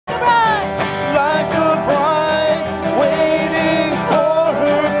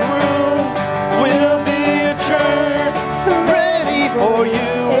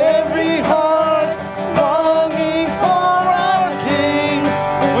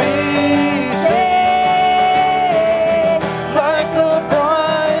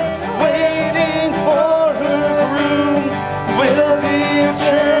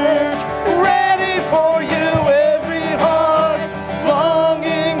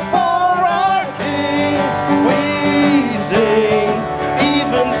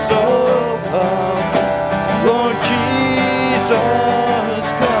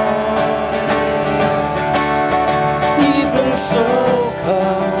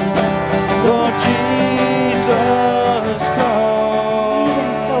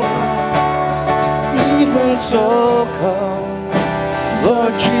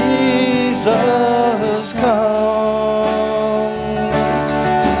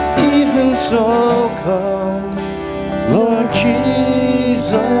So come, Lord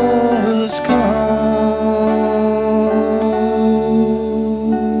Jesus, come.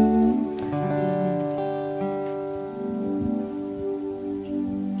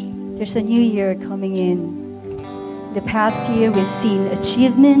 There's a new year coming in. The past year we've seen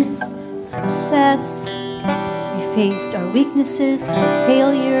achievements, success. We faced our weaknesses, our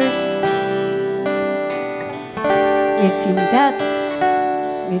failures. We've seen death.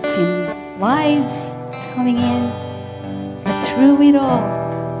 We've seen lives coming in. But through it all,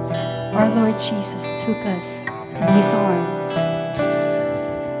 our Lord Jesus took us in His arms.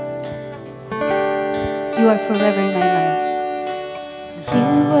 You are forever in my life. You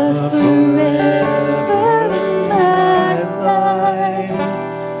are forever in my life.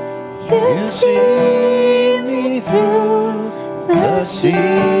 You see me through the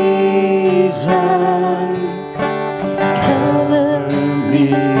season. Cover me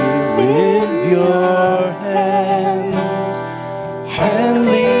with your hands and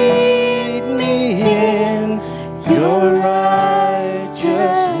lead me in your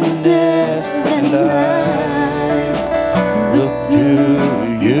righteousness. And I look to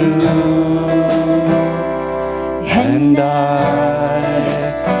you, and I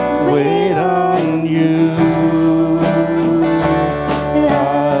wait on you.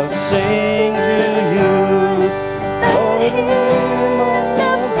 I'll sing to you, Lord, the hymn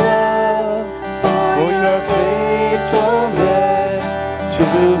of love, for your faithfulness to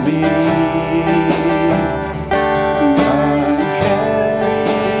me. I'm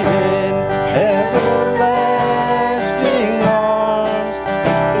carried in everlasting arms.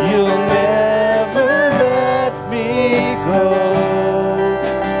 You'll never let me go.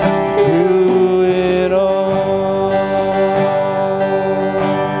 Through it all,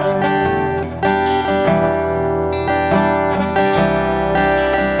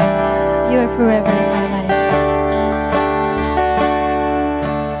 you are forever in my life.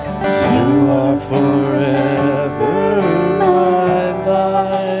 You are forever in my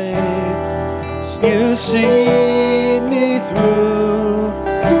life. You see me through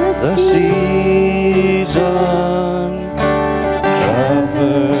the season.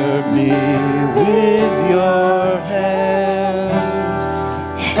 Cover me with your hands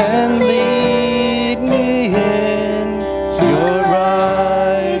and lead me in your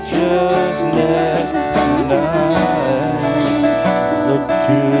righteousness. And I look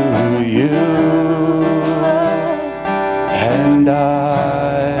to you, and I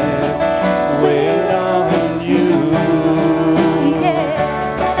wait on you.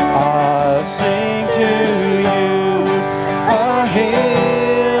 I'll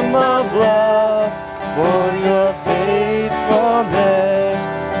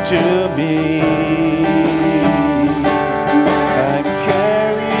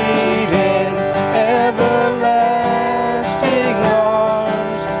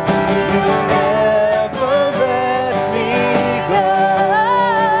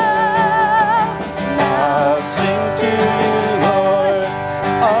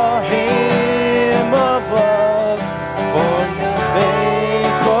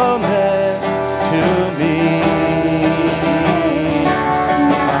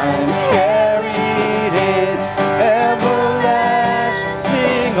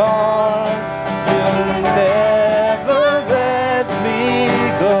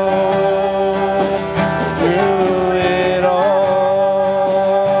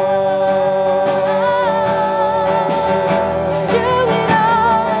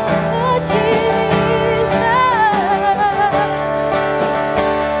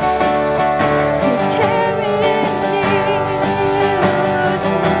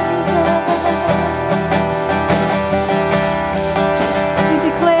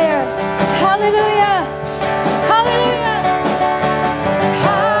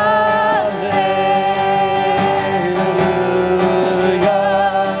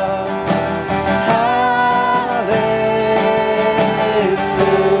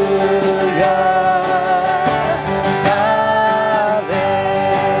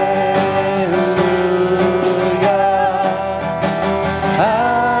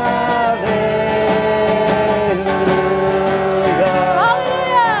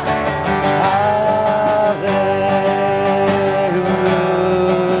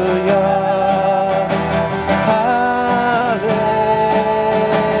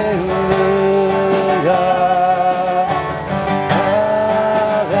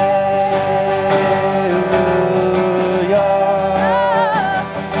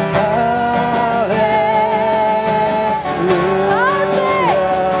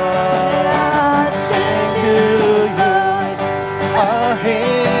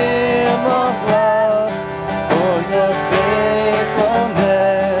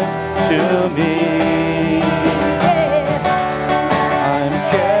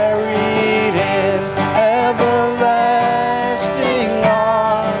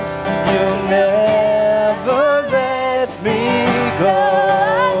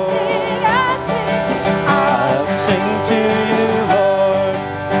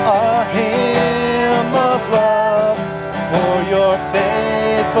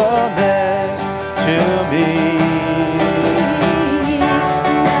faithfulness to me.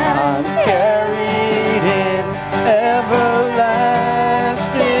 I'm carried in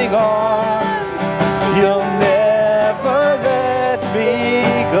everlasting arms. You'll never let me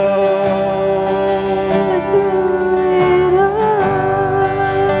go.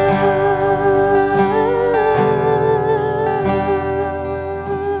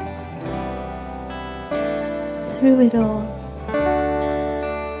 Through it all.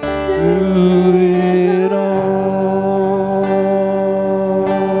 Through it all.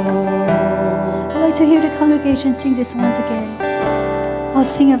 I'd like to hear the congregation sing this once again. I'll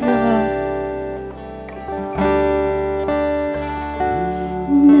sing of your love.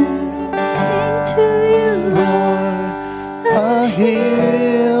 Now sing to you, Lord, a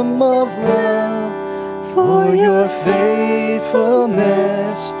hymn of love for your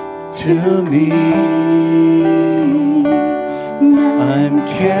faithfulness to me. I'm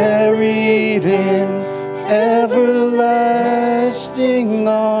carried in everlasting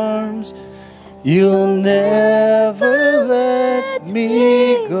arms. You'll never let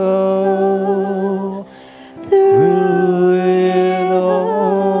me go. Through it all.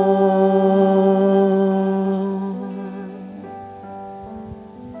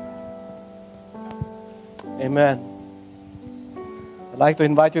 Amen. I'd like to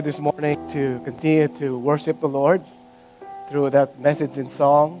invite you this morning to continue to worship the Lord through that message in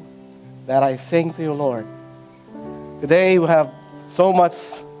song that I sing to you, Lord. Today we have so much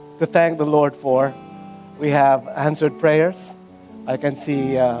to thank the Lord for. We have answered prayers. I can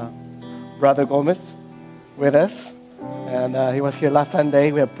see Brother Gomez with us. And he was here last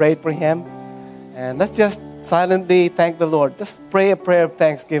Sunday. We have prayed for him. And let's just silently thank the Lord. Just pray a prayer of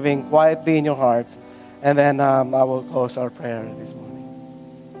thanksgiving quietly in your hearts. And then I will close our prayer this morning.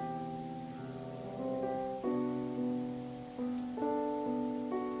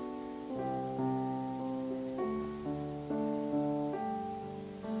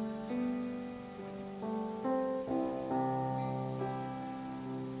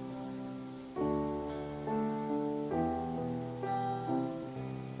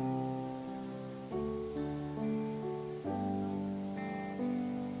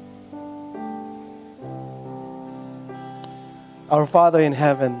 Our Father in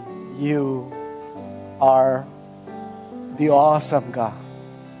heaven, you are the awesome God.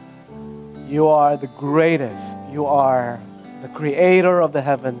 You are the greatest. You are the creator of the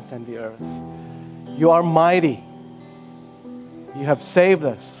heavens and the earth. You are mighty. You have saved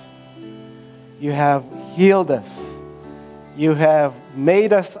us. You have healed us. You have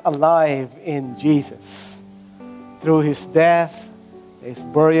made us alive in Jesus through His death, His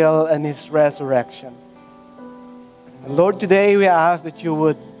burial, and His resurrection. And Lord, today we ask that you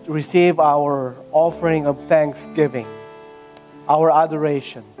would receive our offering of thanksgiving, our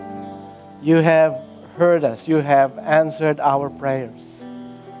adoration. You have heard us. You have answered our prayers.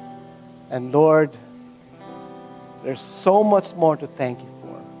 And Lord, there's so much more to thank you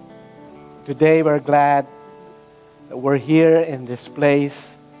for. Today we're glad that we're here in this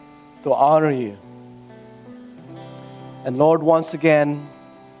place to honor you. And Lord, once again,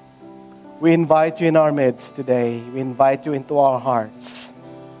 we invite you in our midst today. We invite you into our hearts.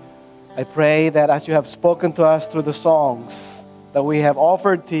 I pray that as you have spoken to us through the songs that we have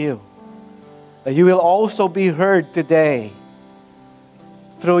offered to you, that you will also be heard today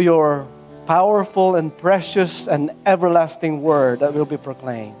through your powerful and precious and everlasting word that will be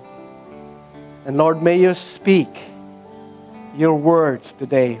proclaimed. And Lord, may you speak your words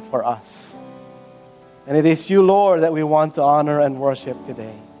today for us. And it is you, Lord, that we want to honor and worship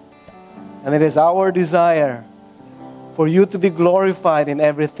today. And it is our desire for you to be glorified in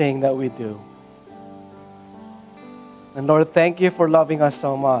everything that we do. And Lord, thank you for loving us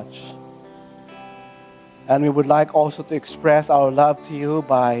so much. And we would like also to express our love to you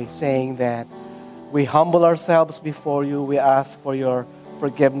by saying that we humble ourselves before you. We ask for your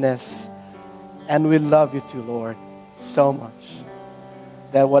forgiveness. And we love you too, Lord, so much.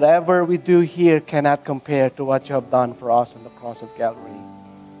 That whatever we do here cannot compare to what you have done for us on the cross of Calvary.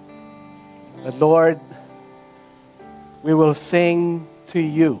 But Lord, we will sing to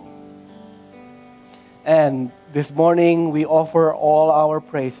you. And this morning we offer all our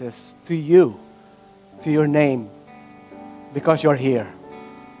praises to you, to your name, because you're here.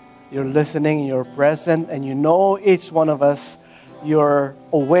 You're listening, you're present, and you know each one of us. You're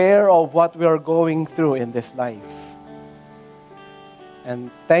aware of what we are going through in this life. And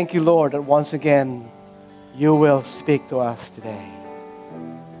thank you, Lord, that once again you will speak to us today.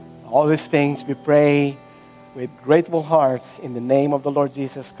 All these things we pray with grateful hearts in the name of the Lord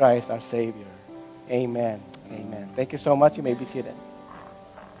Jesus Christ, our Savior. Amen. Amen. Thank you so much. You may be seated.